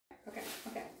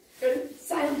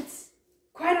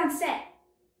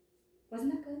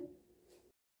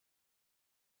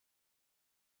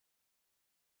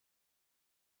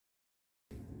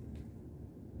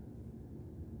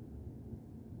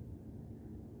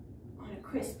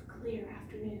crisp, clear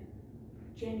afternoon,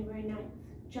 January 9th,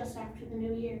 just after the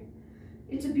new year.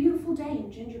 It's a beautiful day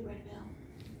in Gingerbreadville.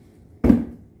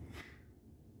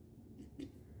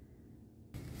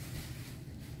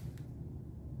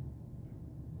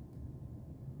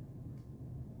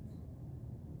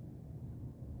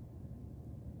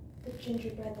 The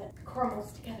gingerbread that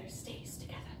caramels together stays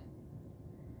together.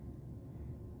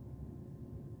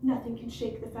 Nothing can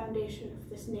shake the foundation of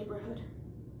this neighborhood.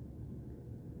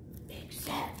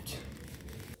 Except...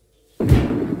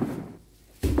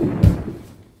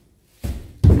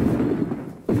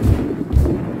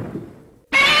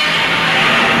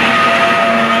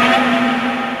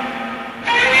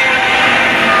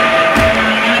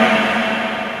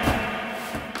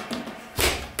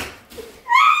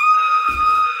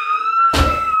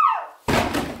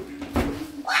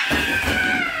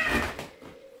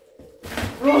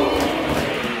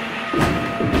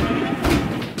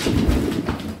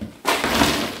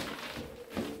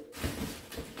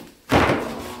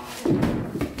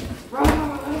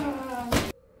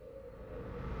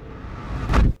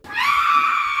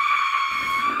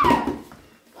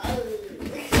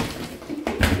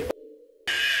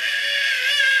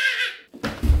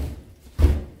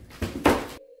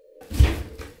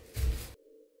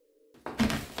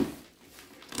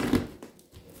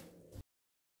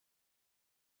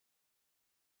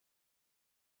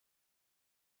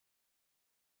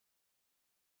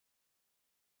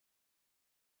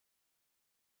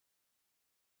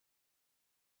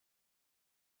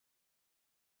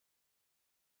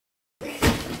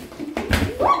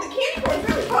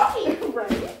 Right?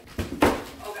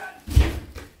 Oh god.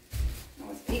 I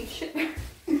almost ate shit.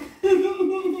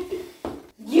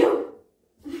 You!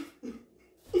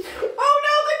 Oh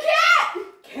no, the cat!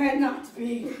 Cannot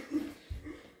be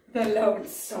the lone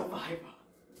survivor.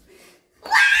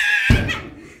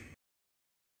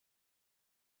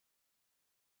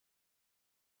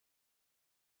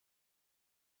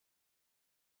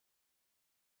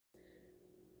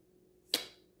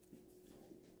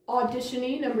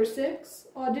 Auditionee number 6.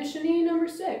 Auditionee number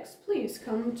 6. Please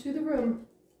come to the room.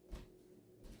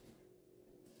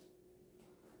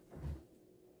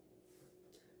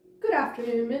 Good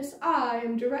afternoon, miss. I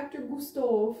am Director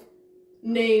Gustave.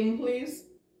 Name, please.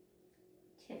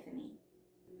 Tiffany.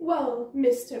 Well,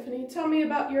 Miss Tiffany, tell me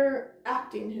about your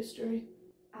acting history.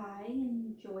 I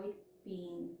enjoyed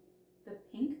being the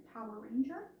Pink Power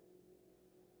Ranger.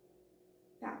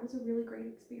 That was a really great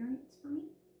experience for me.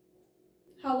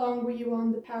 How long were you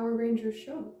on the Power Rangers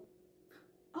show?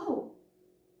 Oh,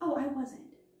 I wasn't.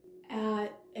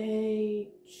 At a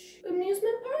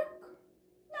amusement park?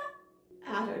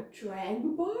 No. At a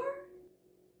drag bar?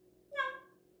 No.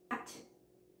 At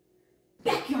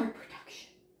Backyard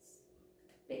Productions.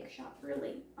 Big shop,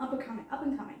 really. Up and coming.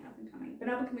 Been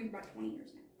up and coming for about 20 years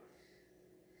now.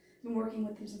 Been working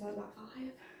with them since I was about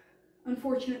 5.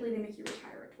 Unfortunately, they make you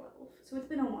retire at 12. So it's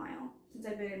been a while since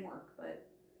I've been in work, but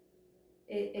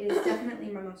it is definitely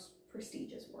my most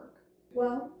prestigious work.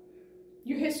 Well,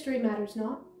 your history matters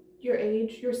not. Your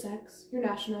age, your sex, your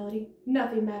nationality,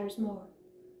 nothing matters more.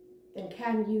 Then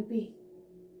can you be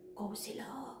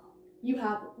Godzilla? You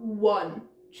have one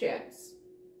chance.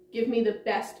 Give me the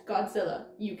best Godzilla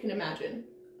you can imagine.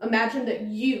 Imagine that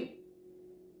you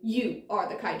are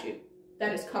the kaiju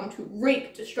that has come to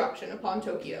wreak destruction upon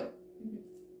Tokyo.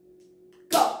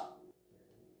 Go!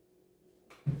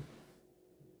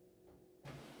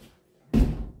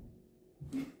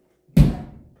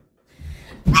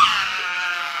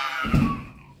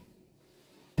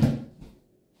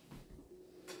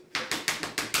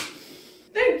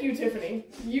 Thank you, Tiffany.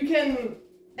 You can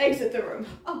exit the room.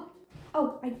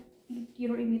 You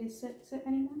don't need me to sit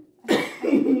anymore?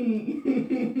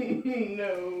 No.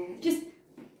 Just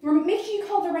make sure you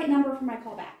call the right number for my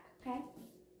call back, okay?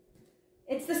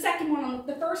 It's the second one.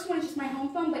 The first one is just my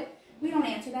home phone, but we don't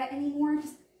answer that anymore.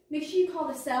 Just make sure you call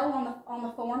the cell on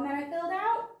the form that I filled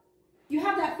out. You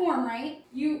have that form, right?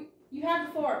 You have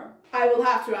the form. I will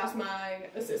have to ask my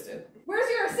assistant. Where's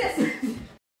your assistant?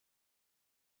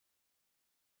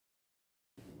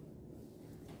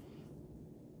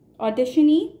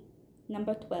 Auditionee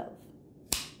number 12.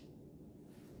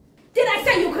 Did I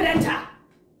say you could enter?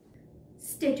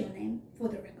 State your name for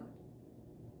the record.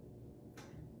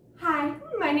 Hi,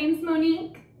 my name's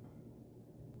Monique.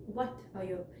 What are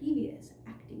your previous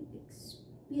acting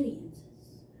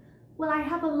experiences? Well, I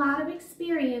have a lot of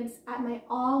experience at my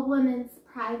all-women's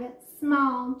private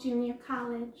small junior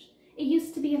college. It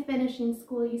used to be a finishing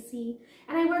school, you see,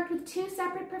 and I worked with 2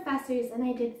 separate professors, and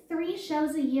I did 3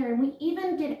 shows a year, and we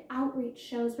even did outreach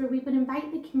shows where we would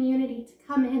invite the community to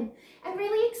come in and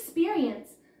really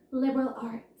experience liberal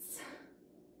arts.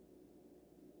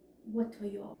 what are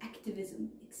your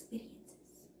activism experiences?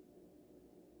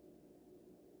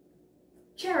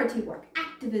 Charity work,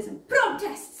 activism,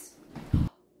 protests.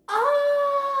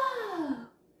 Oh!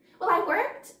 Well, I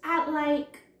worked at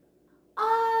like,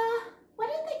 what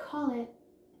did they call it?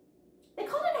 They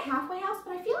called it a halfway house,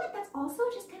 but I feel like that's also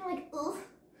just kind of like, ugh.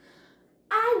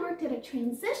 I worked at a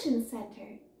transition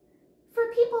center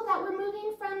for people that were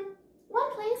moving from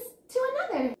one place to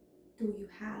another. Do you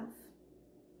have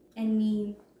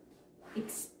any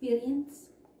experience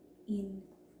in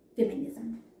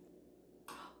feminism?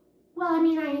 Well, I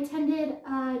mean, I attended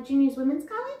Juniors Women's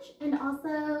College and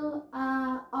also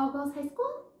all girls high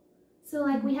school. So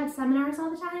like we had seminars all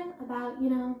the time about, you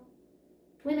know,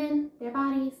 women, their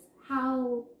bodies,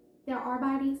 how there are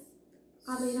bodies,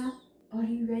 oddly enough. Are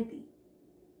you ready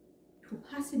to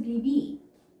possibly be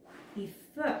the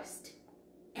first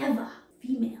ever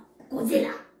female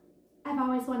Godzilla? I've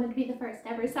always wanted to be the first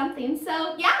ever something,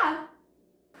 so yeah.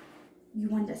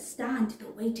 You understand the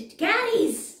weight it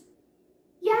carries?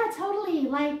 Yeah, totally.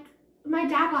 Like, my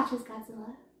dad watches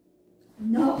Godzilla.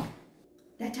 Know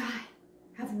that I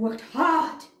have worked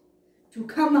hard to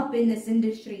come up in this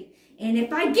industry, and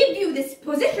if I give you this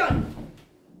position,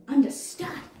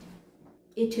 understand,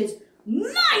 it is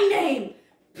my name,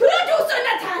 Producer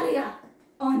Natalia,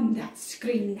 on that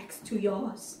screen next to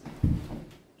yours.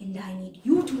 And I need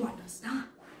you to understand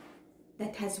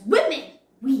that as women,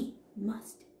 we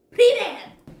must prevail.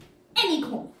 Any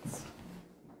comments?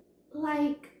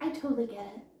 Like, I totally get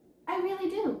it. I really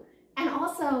do. And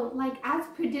also, like, as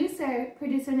producer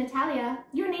Natalia,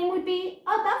 your name would be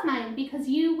above mine because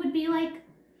you would be like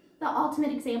the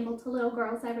ultimate example to little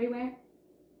girls everywhere.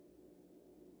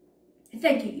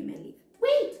 Thank you, you may leave.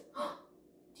 Wait!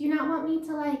 Do you not want me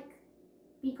to, like,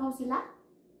 be Godzilla?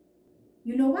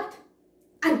 You know what?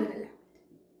 I will allow it.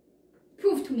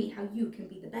 Prove to me how you can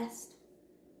be the best.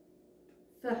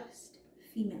 First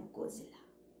female Godzilla.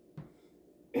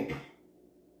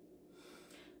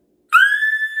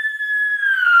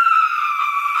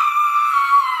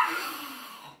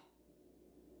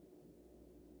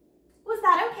 Was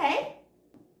that okay?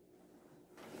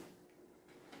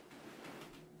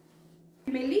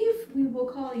 You may leave. We will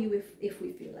call you if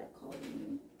we feel like calling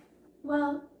you.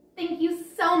 Well, thank you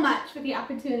so much for the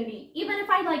opportunity. Even if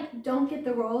I, like, don't get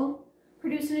the role,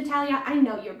 Producer Natalia, I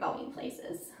know you're going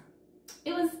places.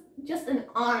 It was just an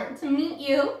honor to meet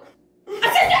you.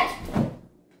 Assistant!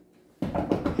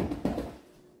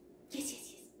 Yes.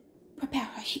 Prepare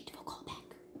her sheet for callback.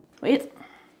 Wait.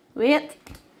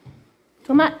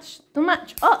 Too much.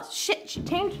 Oh, shit, she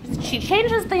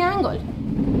changes the angle.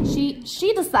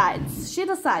 She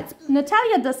decides.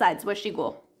 Natalia decides where she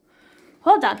go.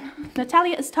 Hold on.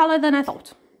 Natalia is taller than I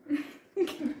thought.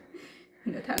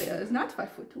 Natalia is not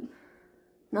 5'2".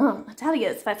 No, Natalia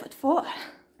is 5'4".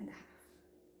 And a half.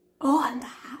 Oh, and a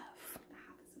half. The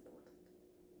half is important.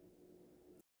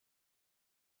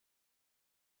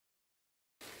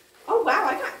 Oh wow,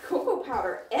 I got cocoa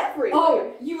powder everywhere.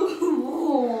 Oh, you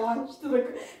launched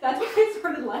the... That's why I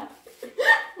started laughing.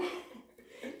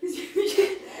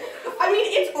 I mean,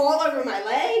 it's all over my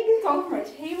leg. It's all over my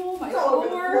table, my It's all over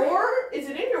the floor. floor. Is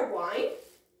it in your wine?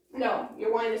 No,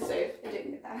 your wine is safe. I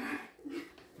didn't get that.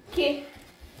 Key.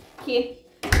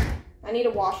 I need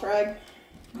a wash rag.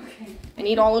 Okay. I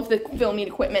need all of the filming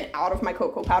equipment out of my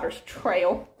cocoa powder's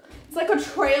trail. It's like a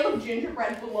trail of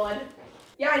gingerbread blood.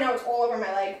 Yeah, I know, it's all over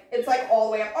my leg. It's like all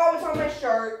the way up. Oh, it's on my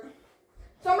shirt.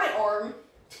 It's on my arm.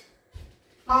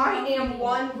 I am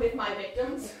one with my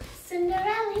victims.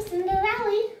 Cinderella.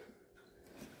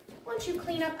 Won't you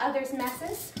clean up others'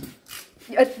 messes?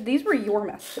 These were your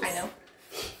messes. I know.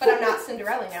 But I'm not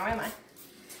Cinderella now, am I?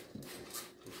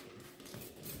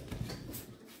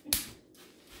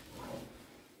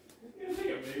 You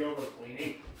take a video of her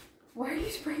cleaning? Why are you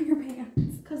spraying your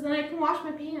pants? Because then I can wash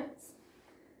my pants.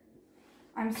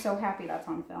 I'm so happy that's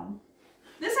on film.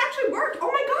 This actually worked.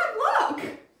 Oh my god,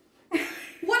 look!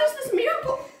 What is this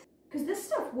miracle? Because this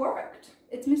stuff worked.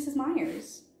 It's Mrs.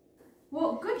 Myers.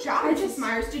 Well, good job, Mrs.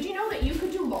 Myers. Did you know that you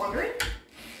could do laundry?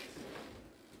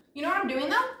 You know what I'm doing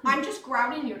though? I'm just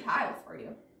grouting your tile for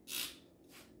you.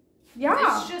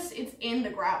 Yeah. It's in the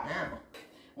grout now.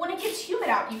 When it gets humid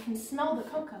out, you can smell the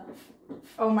cocoa.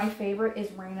 Oh, my favorite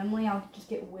is randomly I'll just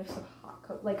get whiffs of hot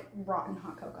cocoa, like rotten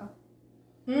hot cocoa.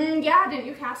 Yeah, didn't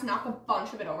your cats knock a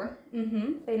bunch of it over?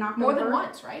 Mm-hmm. They knocked More over, than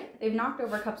once, right? They've knocked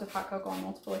over cups of hot cocoa on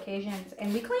multiple occasions,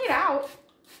 and we clean it out.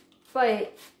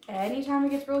 But anytime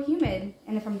it gets real humid,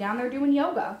 and if I'm down there doing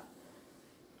yoga,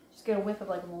 just get a whiff of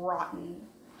like rotten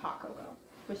hot cocoa,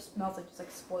 which smells like just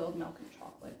like spoiled milk and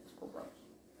chocolate. It's gross.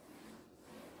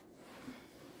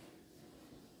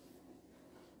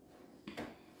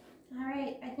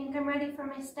 ready for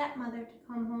my stepmother to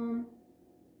come home.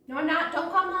 No, I'm not.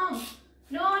 Don't come home.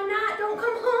 No, I'm not. Don't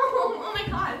come home. Oh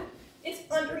my God. It's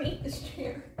underneath this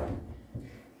chair.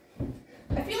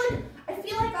 I feel like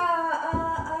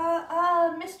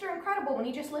Mr. Incredible when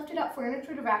he just lifted up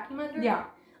furniture to vacuum under. Yeah.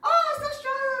 Oh, so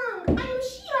strong. I am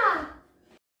Sheila.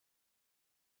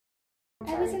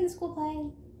 I was in the school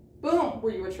play. Boom.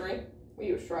 Were you a tree? Were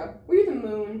you a shrub? Were you the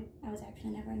moon? I was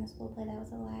actually never in the school play. That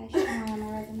was a lie. I should have on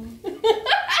my resume.